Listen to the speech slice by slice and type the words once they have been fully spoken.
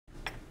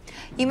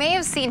You may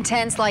have seen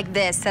tents like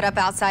this set up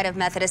outside of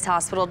Methodist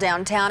Hospital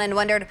downtown and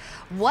wondered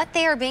what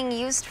they are being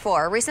used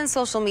for. A recent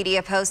social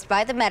media post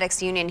by the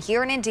Medics Union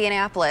here in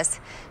Indianapolis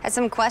had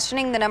some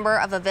questioning the number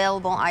of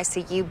available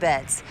ICU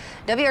beds.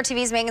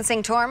 WRTV's Megan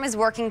Singh-Torm is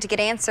working to get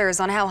answers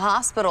on how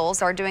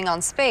hospitals are doing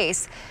on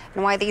space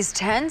and why these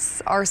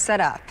tents are set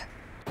up.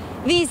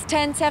 These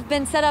tents have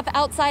been set up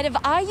outside of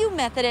IU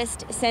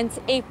Methodist since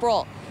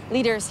April.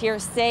 Leaders here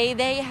say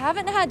they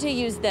haven't had to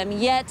use them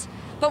yet,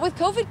 but with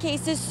COVID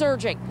cases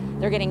surging,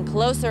 they're getting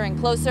closer and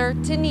closer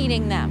to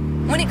needing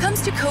them. When it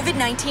comes to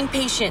COVID-19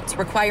 patients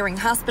requiring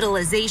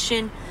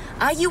hospitalization,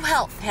 IU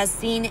Health has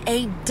seen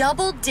a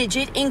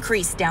double-digit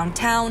increase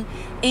downtown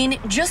in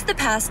just the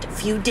past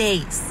few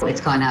days.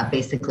 It's gone up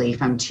basically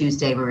from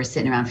Tuesday, where we're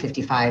sitting around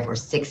 55 or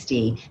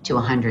 60 to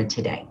 100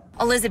 today.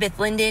 Elizabeth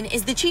Linden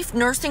is the chief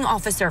nursing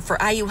officer for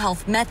IU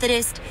Health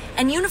Methodist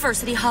and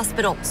University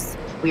Hospitals.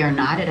 We are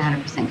not at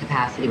 100%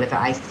 capacity with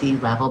our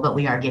ICU level, but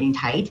we are getting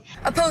tight.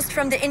 A post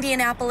from the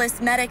Indianapolis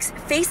Medics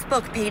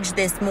Facebook page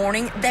this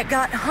morning that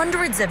got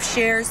hundreds of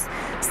shares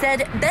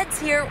said beds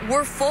here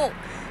were full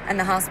and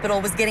the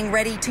hospital was getting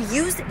ready to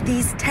use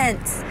these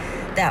tents.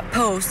 That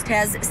post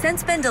has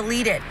since been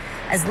deleted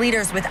as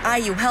leaders with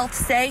IU Health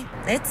say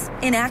it's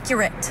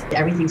inaccurate.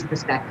 Everything's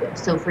perspective.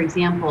 So, for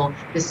example,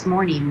 this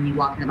morning when you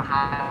walk into the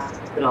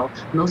hospital,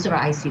 most of our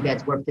ICU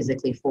beds were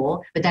physically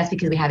full, but that's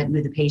because we haven't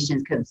moved the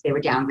patients because they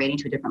were downgrading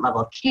to a different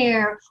level of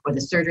care or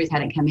the surgeries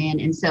hadn't come in.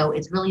 And so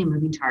it's really a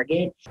moving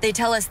target. They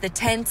tell us the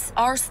tents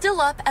are still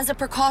up as a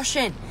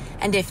precaution,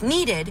 and if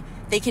needed,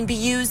 they can be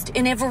used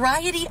in a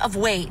variety of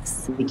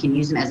ways. We can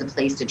use them as a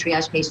place to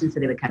triage patients so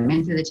they would come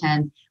in through the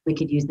tent. We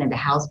could use them to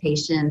house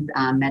patients,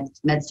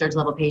 med-surg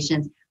level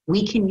patients.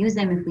 We can use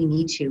them if we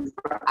need to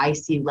for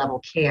ICU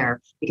level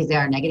care because they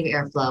are negative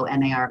airflow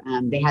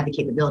and they have the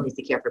capabilities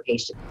to care for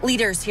patients.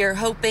 Leaders here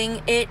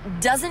hoping it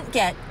doesn't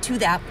get to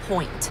that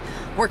point.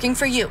 Working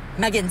for you,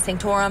 Megan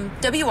Singh-Torm,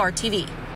 WRTV.